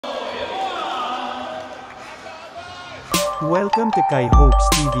Welcome to Kai Hopes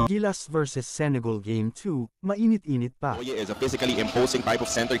TV. Gilas versus Senegal Game 2, mainit-init pa. Boye is a physically imposing type of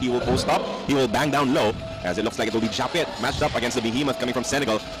center. He will post up, he will bang down low, as it looks like it will be Japet matched up against the behemoth coming from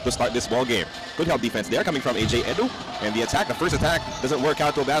Senegal to start this ball game. Good help defense there coming from AJ Edu, and the attack, the first attack, doesn't work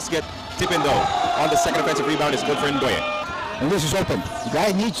out to a basket. Tip in though. On the second offensive rebound is good for Ndoye. And this is open. The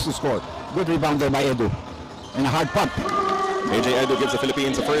guy needs to score. Good rebound there by Edu. And a hard pump. AJ Edu gives the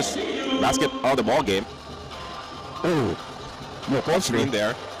Philippines the first basket of the ball game. Oh, no call Screen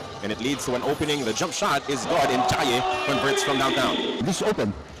there, and it leads to an opening. The jump shot is good, and Chaye converts from downtown. This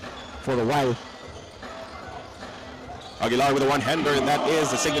open for a while. Aguilar with a one-hander, and that is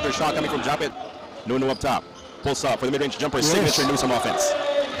the signature shot coming from Japet. Nuno up top, pulls up for the mid-range jumper, signature Newsome offense.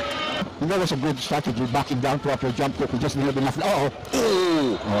 That was a good strategy, backing down to up your jump hook. We just didn't have enough. Oh,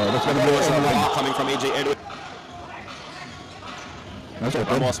 that's going to be a block coming from AJ Edu.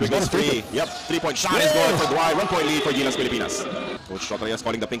 Ramos with this three. Yep, three-point shot is good for Dwight. 1-point lead for Gilas Pilipinas. Coach Chotrias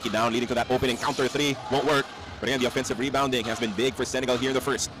calling the pinky down, leading to that opening counter three. Won't work. But again, the offensive rebounding has been big for Senegal here in the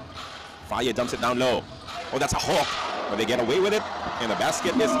first. Faye dumps it down low. Oh, that's a hook. But they get away with it, and the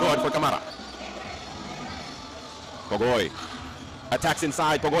basket is good for Camara. Pogoy attacks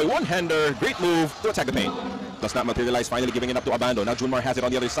inside. Pogoy one-hander. Great move to attack the paint. Does not materialize, finally giving it up to Abando. Now Junmar has it on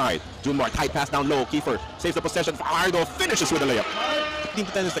the other side. Junmar, tight pass down low. Kiefer saves the possession. Fajardo finishes with a layup.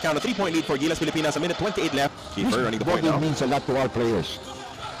 15-10 is the count. A 3-point lead for Gilas Pilipinas. A minute 28 left. Kiefer running the point now. Means a lot to our players.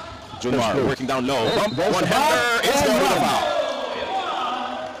 Junmar working down low. One-hander. It's going to the foul.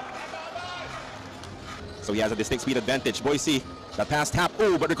 So he has a distinct speed advantage. Boise, that pass tap.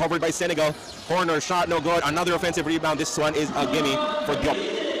 Oh, but recovered by Senegal. Corner shot, no good. Another offensive rebound. This one is a gimme for Diop.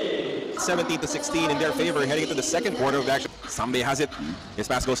 17-16 in their favor heading into the second quarter of the action. Sambe has it. His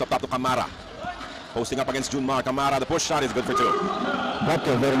pass goes up top to Camara. Posting up against Junmar. Camara, the push shot is good for two. That's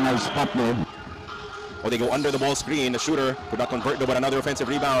a very nice spot there. Oh, they go under the ball screen. The shooter could not convert, but another offensive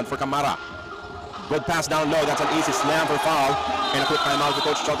rebound for Camara. Good pass down low. That's an easy slam for foul. And a quick timeout for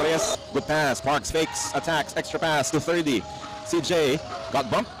Coach Chotrias. Good pass. Parks fakes, attacks, extra pass to 30. CJ got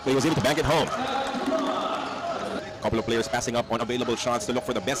bumped, but he was able to bank it home. Couple of players passing up on available shots to look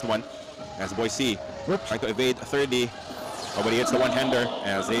for the best one. As Boise trying to evade 30. Nobody hits the one-hander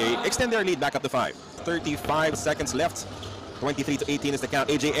as they extend their lead back up to 5. 35 seconds left. 23-18 is the count.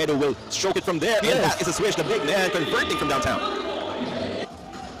 AJ Edu will stroke it from there. And that is a switch. The big man converting from downtown.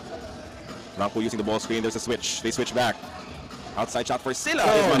 Blanco using the ball screen. There's a switch. They switch back. Outside shot for Silla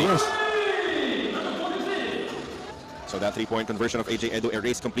is money. So that three-point conversion of AJ Edu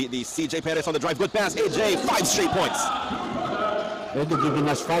erased completely. CJ Perez on the drive. Good pass. AJ, 5 straight points. Edu giving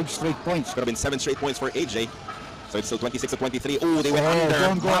us 5 straight points. Could have been 7 straight points for AJ. So it's still 26-23. Oh, they went under.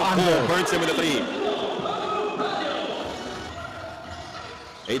 Don't go under. Burns him with a 3.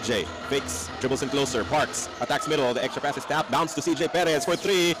 AJ fakes, dribbles in closer. Parks attacks middle. The extra pass is tapped. Bounce to CJ Perez for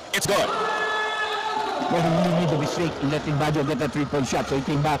 3. It's good. Well, he really need to be straight and letting Bajo get a 3-point shot. So he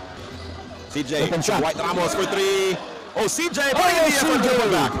came back. CJ, White Ramos for 3. Oh, CJ putting in the effort,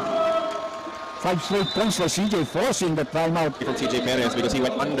 dribble back. 5 straight points for CJ, forcing the timeout. From CJ Perez because he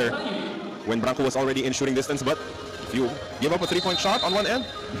went under when Branco was already in shooting distance. But if you give up a 3-point shot on one end,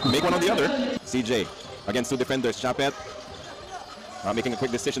 make one on the other. CJ against 2 defenders. Japet making a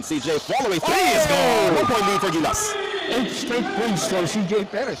quick decision. CJ follow-away 3 is gone. 1-point lead for Gilas. 8 straight points for CJ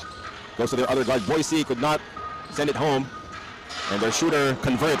Perez. Goes to their other guard. Boise could not send it home. And their shooter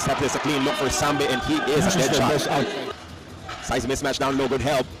converts. That is a clean look for Sambe, and he is a dead shot. Size mismatch down low, good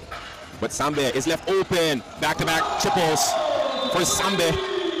help. But Sambe is left open. Back-to-back triples for Sambe.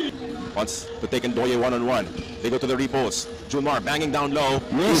 Wants to take Ndoye one-on-one. They go to the repos. Junmar banging down low.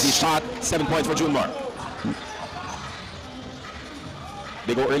 Easy shot. 7 points for Junmar.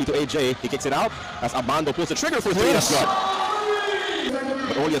 They go early to AJ. He kicks it out as Abando pulls the trigger for 3. That's good.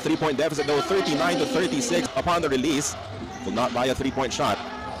 But only a 3-point deficit though. 39-36 upon the release. Will not buy a 3-point shot.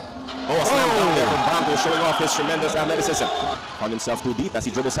 Oh, a slam down there from Branco, showing off his tremendous athleticism. Found himself too deep as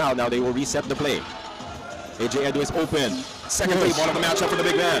he dribbles out. Now they will reset the play. AJ Edu is open. Second three ball of the matchup for the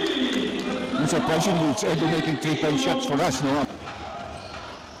big man. Surprisingly, it's Edu making 3-point shots for us, no?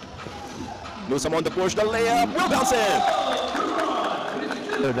 Newsome on the push, the layup will bounce in.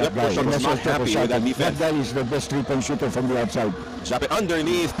 That guy was not happy with that defense. That guy is the best 3-point shooter from the outside. Japet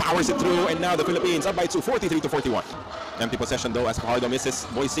underneath, powers it through, and now the Philippines up by 2, 43-41. Empty possession though as Fajardo misses.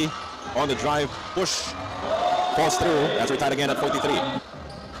 Boise on the drive, push, falls through as we're tied again at 43.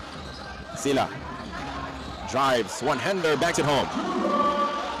 Silla drives, one-hander, backs it home.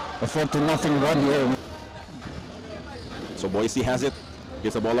 A 4-0 run here. So Boise has it,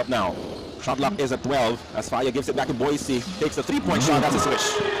 gives the ball up now. Shot clock is at 12 as Faye gives it back to Boise. Takes the 3-point shot, that's a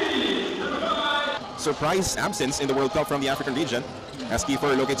switch. surprise absence in the World Cup from the African region as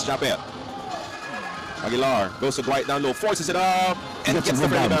Kiefer locates Japet. Aguilar goes to Dwight down low, forces it up, and gets the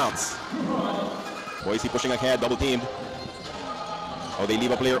friendly bounce. Boise pushing ahead, double teamed. Oh, they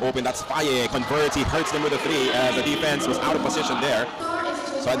leave a player open. That's Faye. Converts. He hurts them with a three as the defense was out of position there.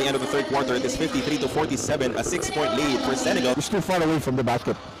 So at the end of the third quarter, it is 53-47, a 6-point lead for Senegal. He's too far away from the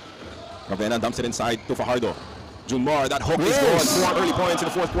basket. Ravena dumps it inside to Fajardo. Junmar, that hook is gone. 4 early points in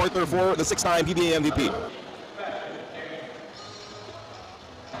the fourth quarter for the 6-time PBA MVP.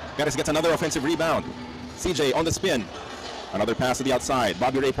 Perez gets another offensive rebound. CJ on the spin. Another pass to the outside.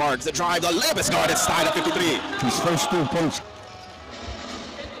 Bobby Ray Parks, the drive, the layup is good. It's tied at 53. His first 2 points.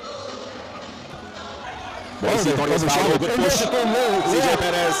 Boise Torres foul, good push. CJ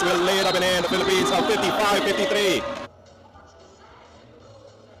Perez will lay it up and in. The Philippines up 55-53.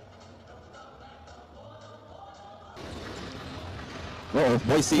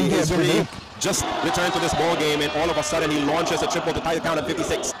 Boise is free. Just returned to this ball game, and all of a sudden he launches a triple to tie the count at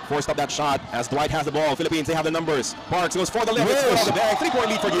 56. Forced up that shot as Dwight has the ball. Philippines, they have the numbers. Parks goes for the layup. It's good on the bag. 3-point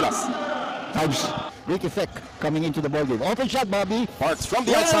lead for Gilas. Times Ricky Feck coming into the ball game. Open shot, Bobby. Parks from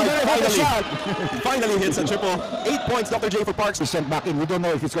the outside. Finally hits a triple. 8 points, Dr. J for Parks. He's sent back in. We don't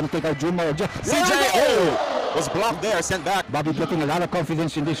know if it's going to take out Juma or just. CJ was blocked there, sent back. Bobby getting a lot of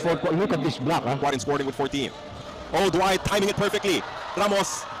confidence in this fourth quarter. Look at this block, huh? Dwight scoring with 14. Oh, Dwight timing it perfectly.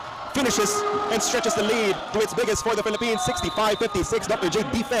 Ramos finishes and stretches the lead to its biggest for the Philippines, 65-56. Dr. J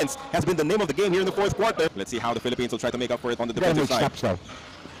defense has been the name of the game here in the fourth quarter. Let's see how the Philippines will try to make up for it on the defensive side.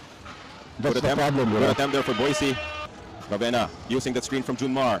 That's the problem. Good attempt there for Boise. Ravena using the screen from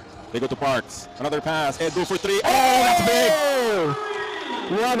Junmar. They go to Parks. Another pass. Edu for 3. Oh, that's big!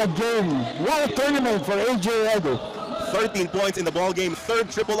 What a game. What a tournament for AJ Edu. 13 points in the ball game.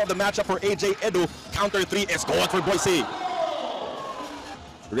 Third triple of the matchup for AJ Edu. Counter 3 is going for Boise.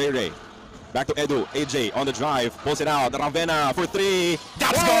 Ray. Back to Edu. AJ on the drive. Pulls it out. Ravena for 3.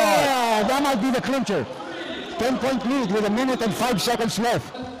 That's good! That might be the clincher. 10-point lead with 1 minute and 5 seconds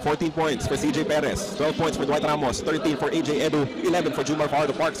left. 14 points for CJ Perez. 12 points for Dwight Ramos. 13 for AJ Edu. 11 for Junmar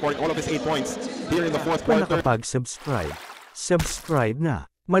Fajardo Park, scoring all of his 8 points here in the fourth quarter. Kung nakapag-subscribe, subscribe na.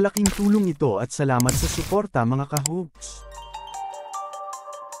 Malaking tulong ito at salamat sa suporta mga ka-hoops.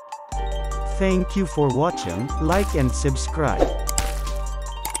 Thank you for watching, like and subscribe.